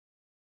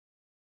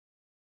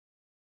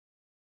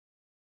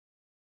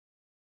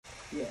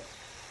Yes.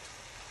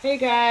 Hey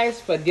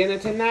guys, for dinner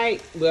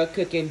tonight, we're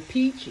cooking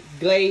peach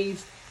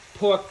glazed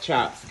pork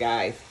chops,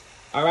 guys.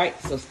 All right,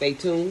 so stay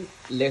tuned.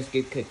 Let's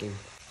get cooking.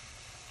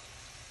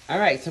 All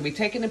right, so we're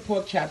taking the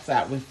pork chops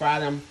out. We fry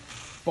them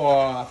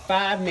for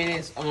 5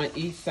 minutes on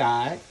each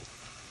side.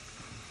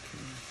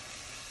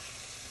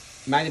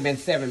 Might have been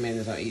 7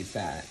 minutes on each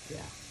side.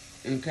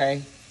 Yeah.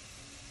 Okay.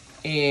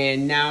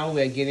 And now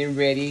we're getting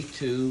ready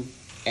to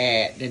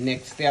add. The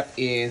next step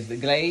is the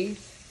glaze.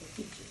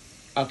 The peaches.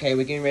 Okay,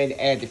 we're getting ready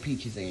to add the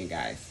peaches in,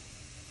 guys.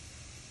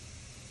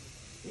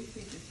 These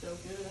peaches so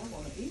good, I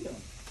want to eat them.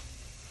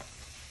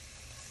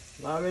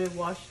 I already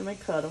washed them and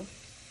cut them.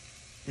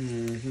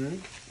 Mm-hmm.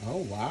 Oh,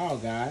 wow,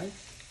 guys.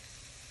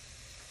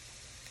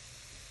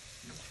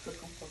 Just cook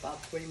them for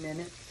about 3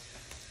 minutes.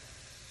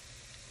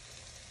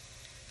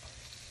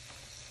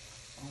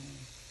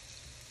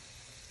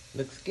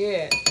 Looks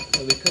good.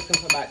 So we cook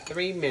them for about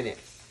 3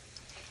 minutes.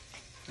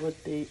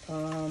 With the